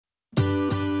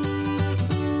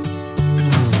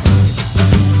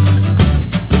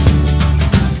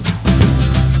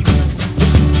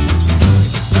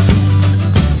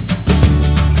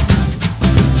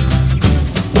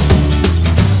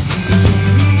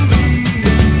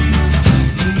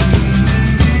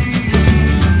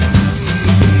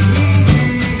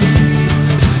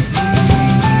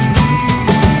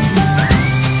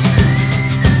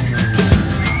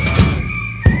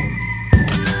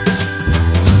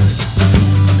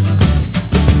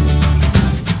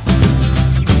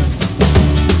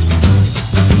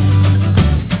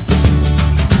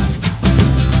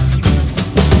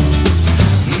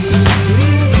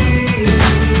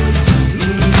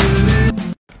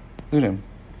Look at him.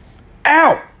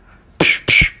 Ow!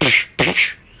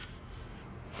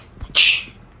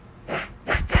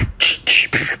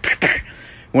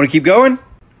 Want to keep going?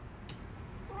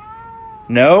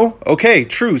 No? Okay,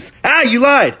 truce. Ah, you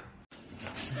lied!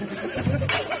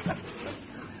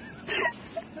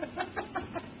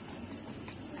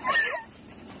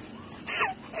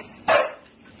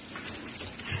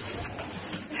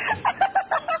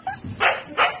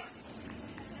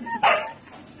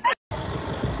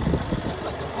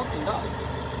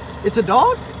 It's a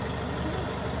dog?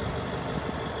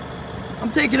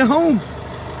 I'm taking it home.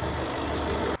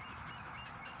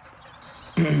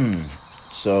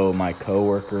 So my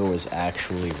coworker was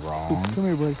actually wrong. Come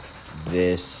here, buddy.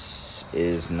 This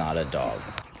is not a dog.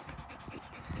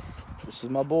 This is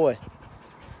my boy.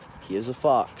 He is a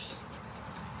fox.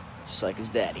 Just like his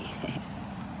daddy.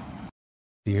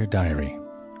 Dear Diary,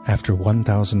 after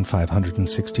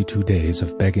 1,562 days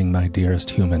of begging my dearest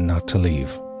human not to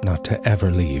leave, not to ever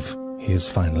leave, he has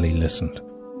finally listened.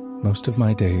 Most of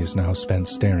my days now spent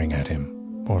staring at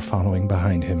him, or following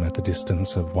behind him at the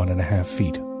distance of 1.5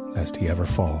 feet, lest he ever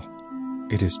fall.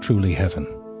 It is truly heaven,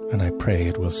 and I pray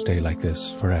it will stay like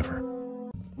this forever.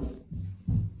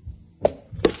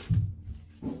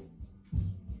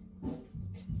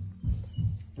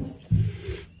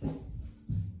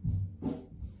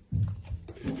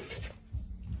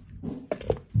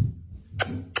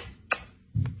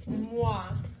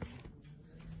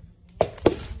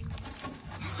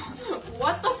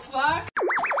 What the fuck?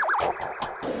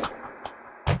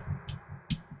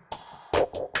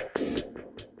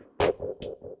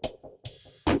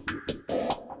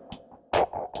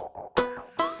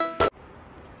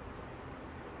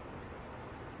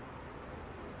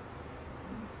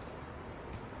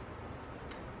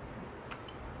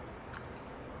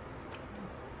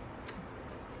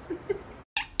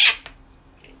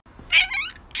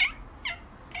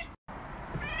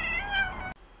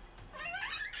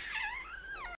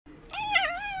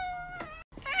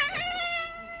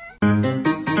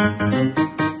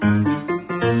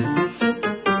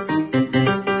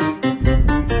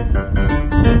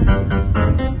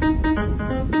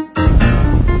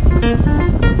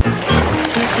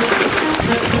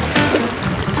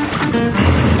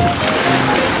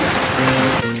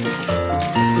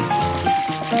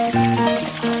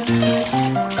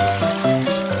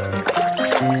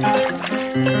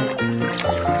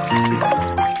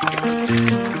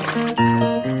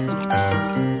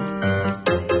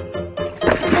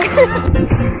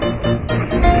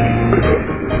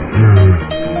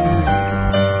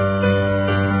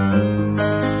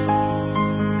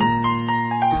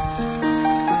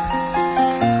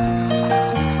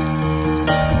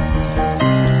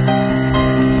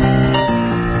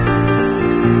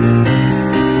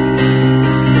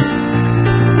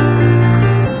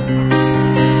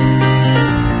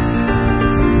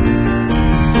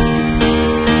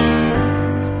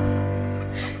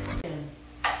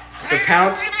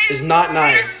 Pounce is not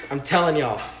nice. I'm telling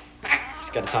y'all. He's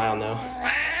got a tie on though.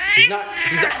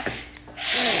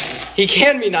 He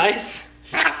can be nice,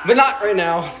 but not right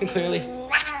now, clearly.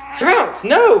 Pounce,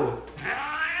 no!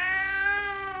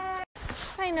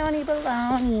 Hi, Noni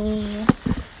Baloney.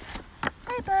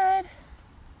 Hi, bud.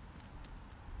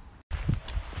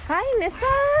 Hi,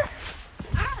 Nissa.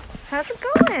 How's it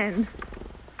going?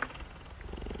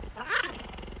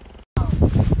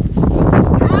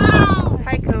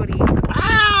 Hi, Cody.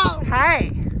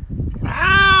 Hi.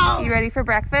 You ready for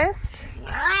breakfast?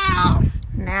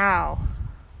 Now.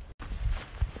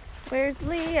 Where's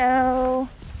Leo?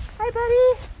 Hi,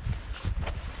 buddy.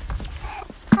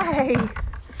 Hi.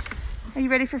 Are you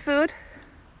ready for food?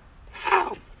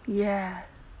 Yeah.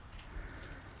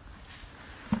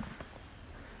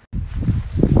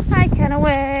 Hi,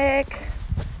 Kennewick.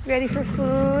 Ready for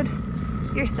food?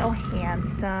 You're so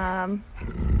handsome.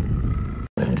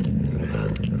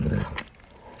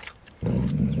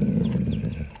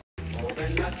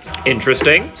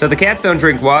 Interesting. So the cats don't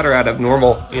drink water out of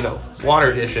normal,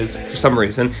 water dishes for some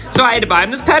reason. So I had to buy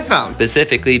them this pet fountain.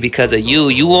 Specifically because of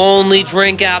you only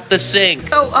drink out the sink.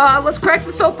 So let's crack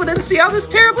this open and see how this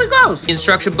terribly goes. The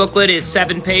instruction booklet is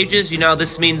 7 pages.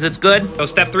 This means it's good. So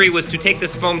step 3 was to take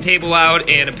this foam table out,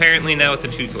 and apparently now it's a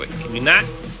chew toy. Can you not?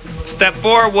 Step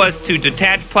 4 was to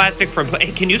detach plastic from...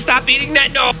 Hey, can you stop eating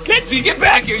that? No! Kenzie, get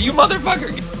back here, you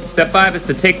motherfucker! Step 5 is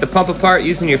to take the pump apart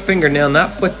using your fingernail, not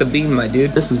flick the beam, my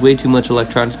dude. This is way too much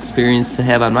electronics experience to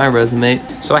have on my resume.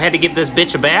 So I had to give this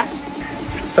bitch a bath.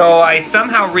 So I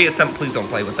somehow reassembled... Please don't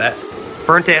play with that.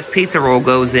 Burnt-ass pizza roll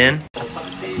goes in.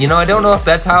 I don't know if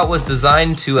that's how it was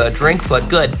designed to drink, but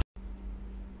good.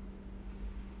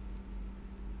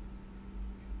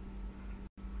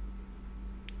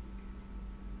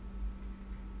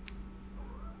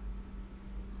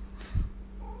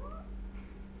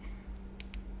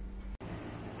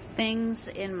 Things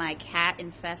in my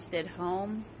cat-infested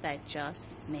home that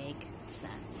just make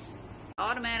sense.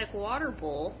 Automatic water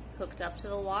bowl hooked up to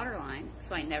the water line,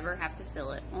 so I never have to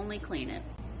fill it, only clean it.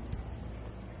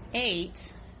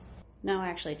 8, no,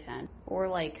 actually 10, or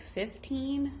like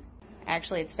 15.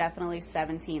 Actually, it's definitely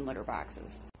 17 litter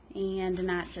boxes. And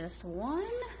not just 1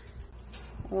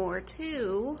 or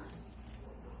 2,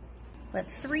 but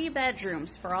 3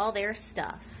 bedrooms for all their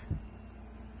stuff.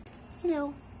 You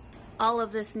know, all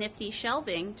of this nifty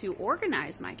shelving to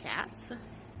organize my cats.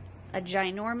 A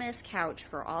ginormous couch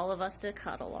for all of us to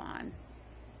cuddle on.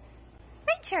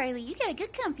 Right, Charlie, you got a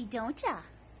good comfy, don't ya?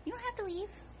 You don't have to leave.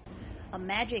 A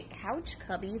magic couch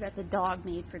cubby that the dog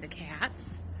made for the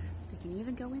cats. They can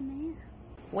even go in there.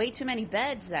 Way too many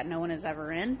beds that no one is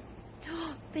ever in.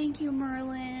 Thank you,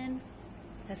 Merlin.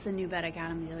 That's the new bed I got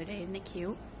him the other day. Isn't it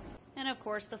cute? And of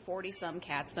course, the 40-some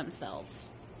cats themselves.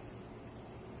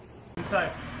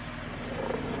 Inside.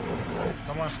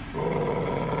 Come on.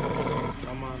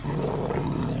 Come on.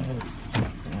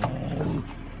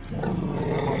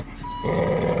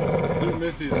 Who's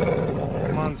Missy?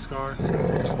 Come on, Scar.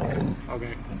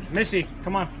 Okay. Missy,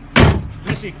 come on.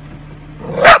 Missy.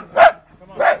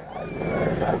 Come on.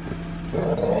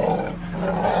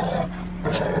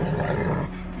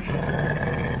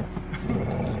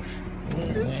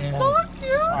 It's so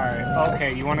cute. Alright,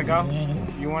 okay, you wanna go?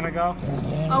 You wanna go?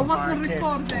 I wasn't Alright,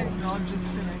 recording. No, I'm just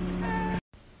kidding.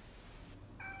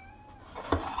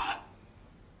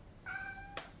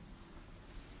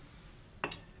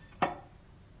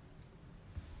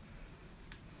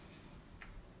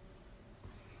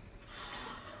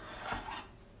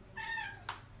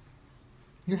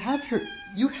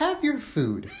 You have your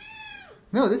food.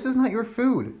 No, this is not your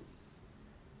food.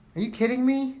 Are you kidding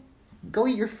me? Go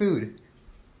eat your food.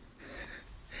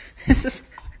 This is...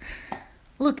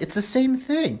 Look, it's the same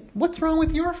thing. What's wrong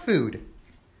with your food?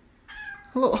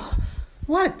 Hello?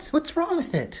 What? What's wrong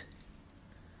with it?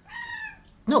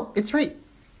 No, it's right.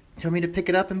 You want me to pick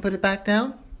it up and put it back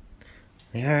down?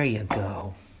 There you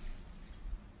go.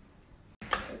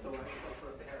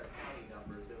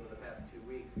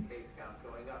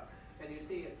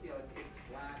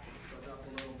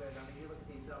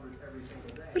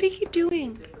 What are you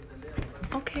doing?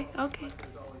 Okay, okay.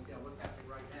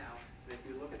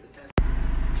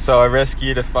 So I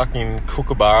rescued a fucking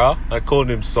kookaburra. I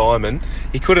called him Simon.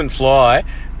 He couldn't fly.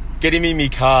 Get him in my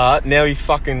car. Now he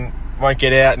fucking won't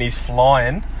get out and he's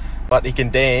flying. But he can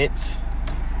dance.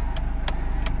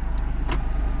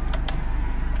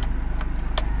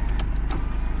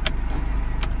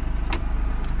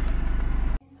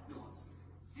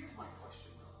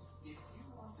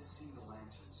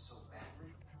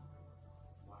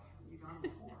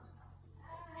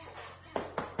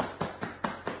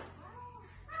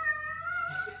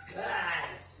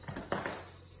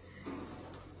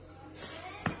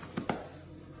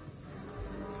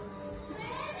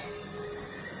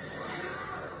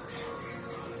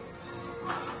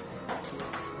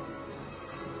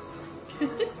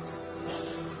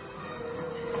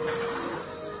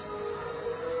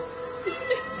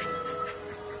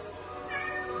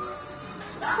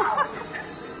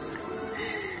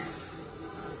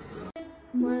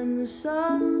 When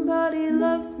somebody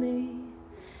loved me,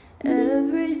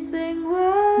 everything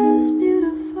was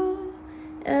beautiful.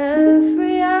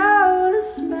 Every hour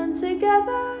spent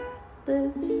together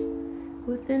lives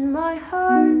within my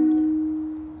heart.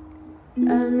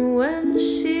 And when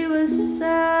she was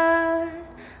sad,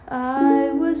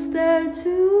 I was there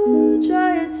to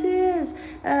dry her tears.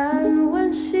 And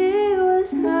when she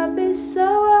was happy, so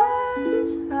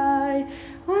was I.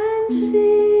 When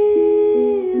she